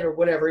visit or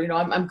whatever,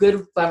 I'm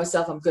good by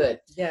myself. I'm good.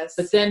 Yes.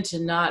 But then to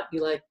not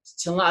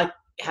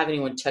have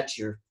anyone touch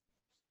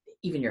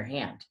even your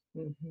hand.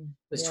 It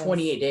was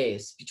 28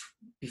 days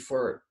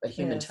before a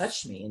human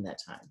touched me in that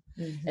time.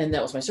 And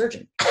that was my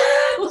surgeon.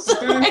 I was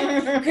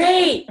like,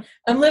 great.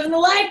 I'm living the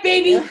life,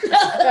 baby.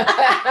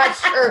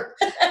 Sure.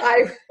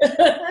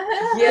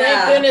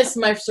 Thank goodness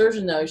my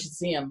surgeon, though, you should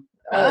see him.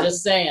 I'm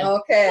just saying.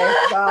 Okay.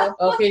 Wow.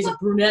 Okay, he's a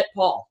brunette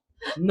Paul.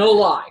 No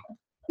lie.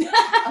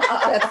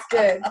 That's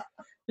good.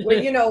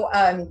 Well,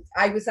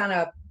 I was on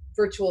a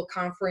virtual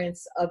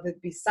conference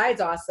besides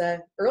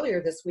ASA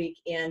earlier this week,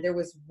 and there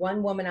was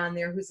one woman on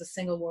there who's a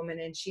single woman,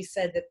 and she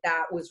said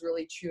that was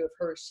really true of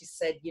her. She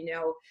said,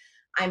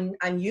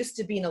 I'm used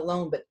to being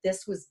alone, but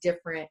this was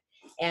different,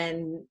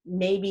 and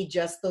maybe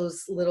just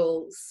those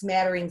little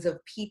smatterings of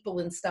people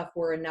and stuff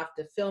were enough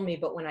to fill me,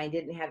 but when I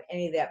didn't have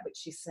any of that. But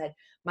she said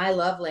my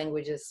love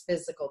language is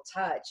physical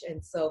touch,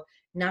 and so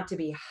not to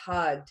be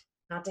hugged,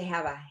 not to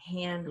have a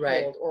hand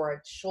hold or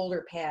a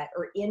shoulder pat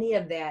or any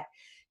of that.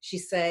 She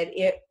said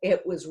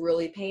it was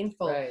really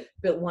painful. Right.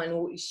 But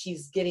when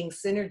she's getting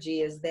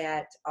synergy is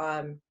that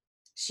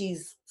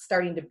she's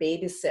starting to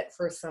babysit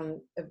for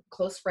some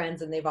close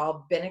friends, and they've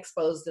all been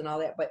exposed and all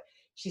that. But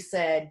she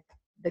said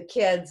the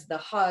kids, the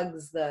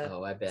hugs, the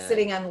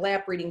sitting on the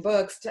lap reading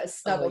books,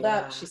 snuggled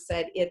up. She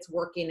said it's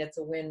working. It's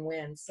a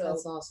win-win. So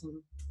that's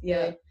awesome.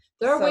 Yeah.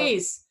 There are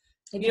ways.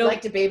 If you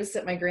like to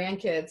babysit my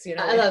grandkids,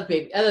 I love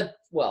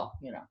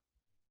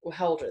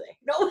how old are they?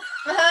 No.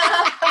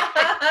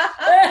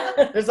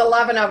 There's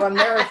 11 of them.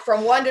 They're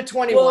from 1 to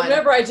 21. Well,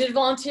 remember, I did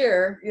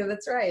volunteer. Yeah,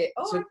 that's right.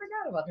 Oh, so, I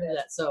forgot about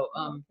that.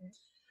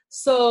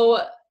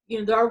 So,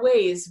 there are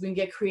ways we can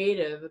get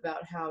creative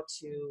about how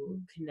to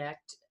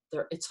connect.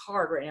 It's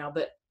hard right now,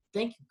 but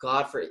thank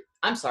God for it.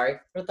 I'm sorry.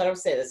 I thought I would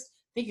say this.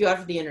 Thank you God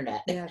for the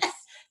internet. Yes.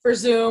 For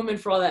Zoom and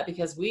for all that,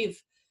 because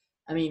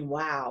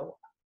wow.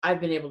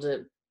 I've been able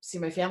to see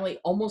my family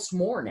almost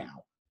more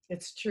now.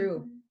 It's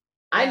true.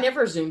 I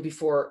never Zoomed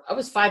before. I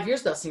was 5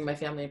 years without seeing my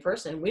family in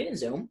person. We didn't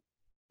Zoom.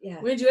 Yeah.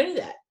 We didn't do any of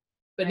that.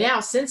 But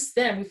now, since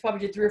then, we've probably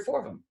did 3 or 4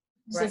 of them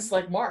since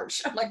like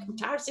March. I'm like, I'm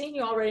tired of seeing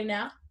you already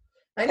now.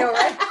 I know,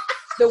 right?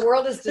 The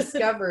world has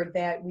discovered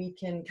that we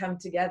can come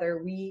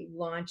together. We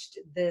launched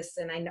this,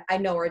 and I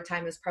know our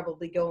time is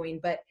probably going,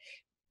 but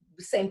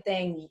same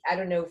thing. I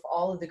don't know if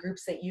all of the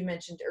groups that you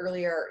mentioned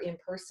earlier are in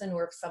person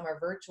or if some are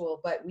virtual,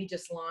 but we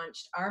just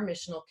launched our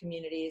missional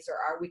communities,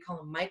 or we call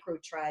them micro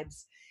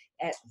tribes,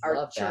 at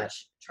our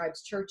church,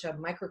 Tribes Church, a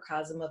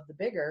microcosm of the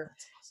bigger,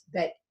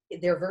 but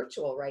they're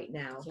virtual right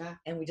now. Yeah.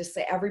 And we just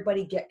say,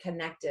 everybody get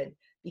connected,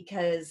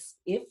 because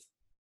if,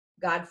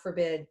 God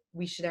forbid,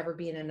 we should ever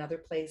be in another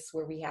place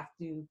where we have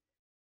to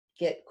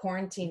get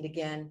quarantined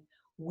again,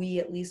 we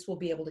at least will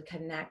be able to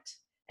connect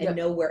and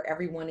know where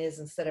everyone is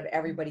instead of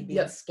everybody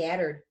being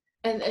scattered.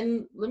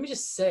 And let me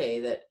just say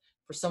that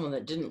for someone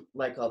that didn't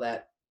like all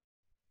that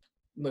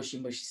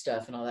mushy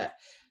stuff and all that,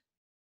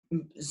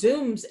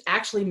 Zooms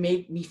actually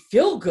made me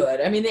feel good.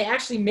 I mean, they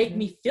actually make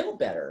me feel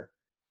better.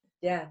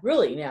 Yeah.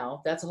 Really,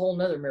 now that's a whole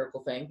nother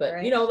miracle thing. But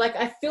I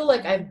feel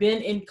like I've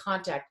been in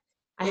contact.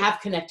 I have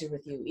connected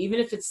with you, even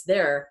if it's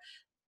there.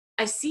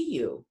 I see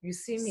you. You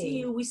see I me. see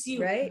you. We see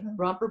you. Right?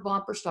 Romper,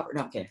 bumper, stopper.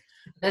 No, I'm kidding.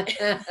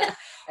 I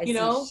You see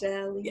know?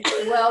 Shelley.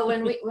 Well,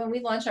 when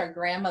we launch our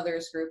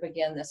grandmothers group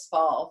again this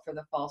fall for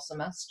the fall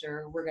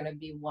semester, we're going to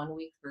be 1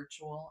 week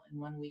virtual and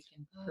 1 week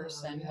in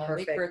person. yeah. 1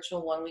 week Perfect.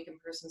 virtual, 1 week in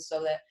person,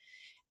 so that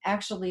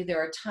actually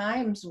there are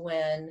times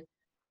when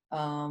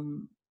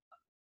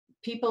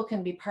people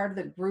can be part of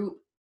the group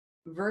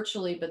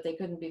virtually, but they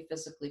couldn't be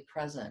physically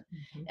present.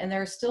 Mhm. And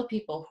there are still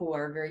people who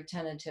are very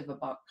tentative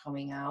about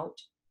coming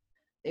out.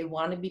 They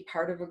want to be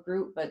part of a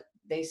group, but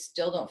they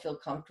still don't feel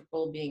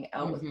comfortable being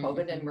out with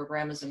COVID, and we're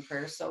grandmas in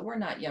prayers, so we're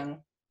not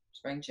young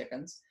spring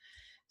chickens.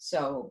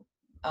 So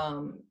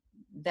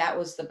that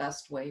was the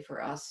best way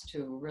for us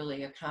to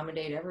really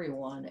accommodate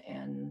everyone,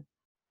 and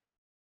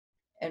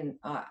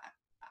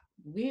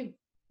we've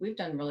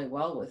done really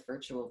well with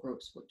virtual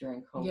groups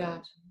during COVID.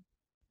 Yeah.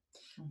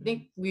 I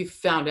think we've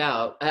found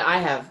out, I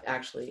have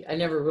actually, I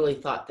never really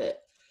thought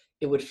that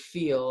it would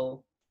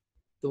feel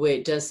the way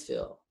it does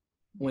feel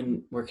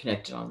when we're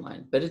connected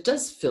online, but it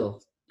does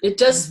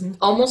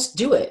almost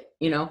do it,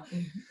 you know,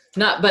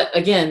 not, but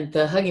again,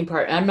 the hugging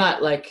part, I'm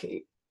not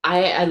like,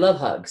 I love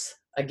hugs.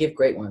 I give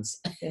great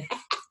ones,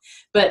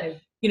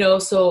 but you know,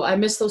 so I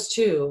miss those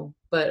too,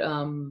 but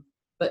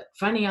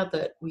finding out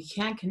that we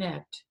can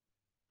connect.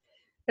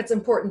 That's an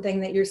important thing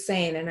that you're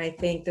saying, and I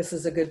think this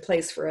is a good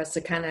place for us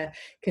to kind of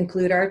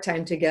conclude our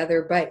time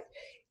together. But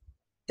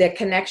the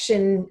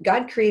connection,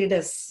 God created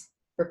us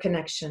for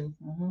connection.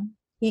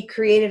 He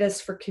created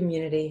us for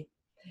community.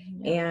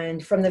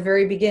 And from the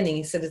very beginning,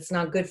 he said it's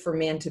not good for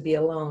man to be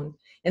alone.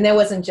 And that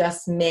wasn't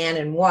just man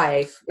and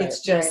wife.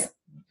 It's just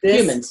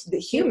Humans. The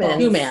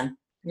humans. Human.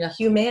 Yeah.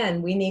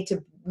 Human. We need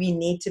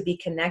to be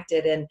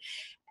connected. And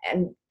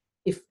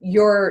if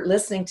you're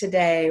listening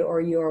today or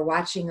you're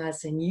watching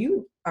us and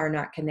you are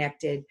not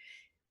connected,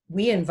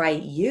 we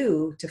invite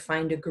you to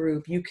find a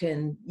group. You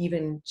can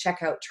even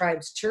check out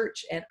Tribes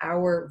Church and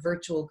our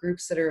virtual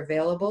groups that are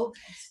available,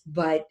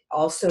 but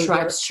also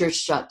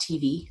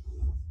TribesChurch.tv.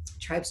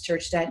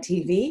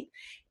 TribesChurch.tv.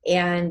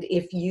 And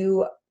if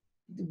you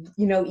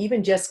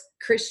even just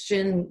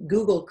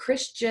Google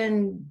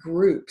Christian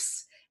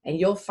groups, and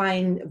you'll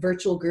find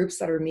virtual groups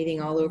that are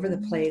meeting all over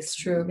the place.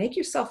 True. Make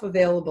yourself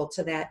available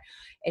to that.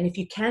 And if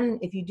you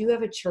do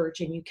have a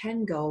church and you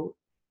can go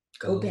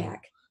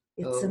back.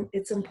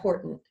 It's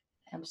important.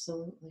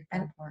 Absolutely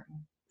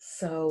important.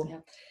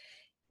 So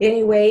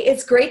anyway,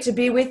 it's great to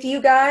be with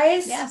you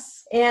guys.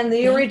 Yes. And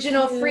the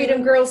original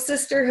Freedom Girls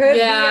Sisterhood.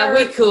 Yeah,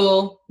 we're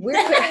cool.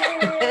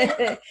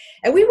 And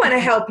we want to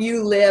help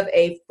you live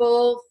a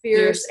full,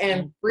 fierce,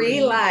 and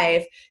free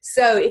life.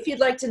 So if you'd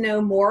like to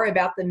know more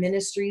about the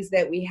ministries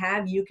that we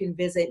have, you can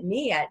visit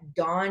me at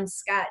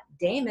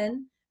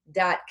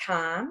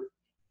DawnScottDamon.com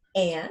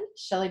and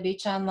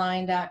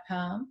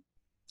ShelleyBeachOnline.com.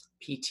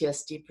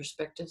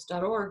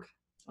 PTSDperspectives.org.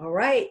 All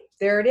right,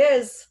 there it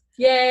is.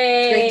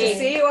 Yay! It's great to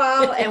see you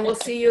all, and we'll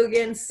see you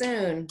again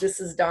soon. This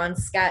is Dawn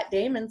Scott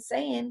Damon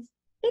saying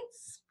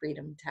it's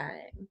freedom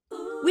time.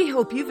 We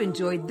hope you've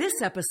enjoyed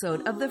this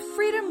episode of the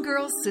Freedom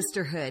Girls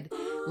Sisterhood.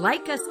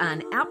 Like us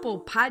on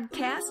Apple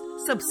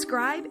Podcasts,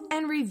 subscribe,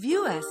 and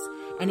review us.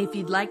 And if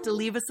you'd like to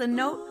leave us a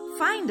note,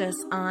 find us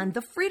on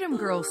the Freedom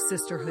Girls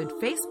Sisterhood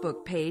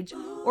Facebook page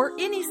or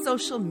any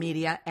social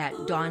media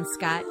at Dawn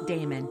Scott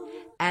Damon.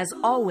 As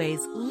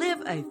always, live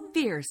a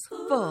fierce,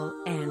 full,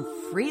 and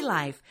free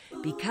life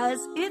because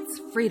it's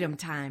freedom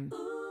time.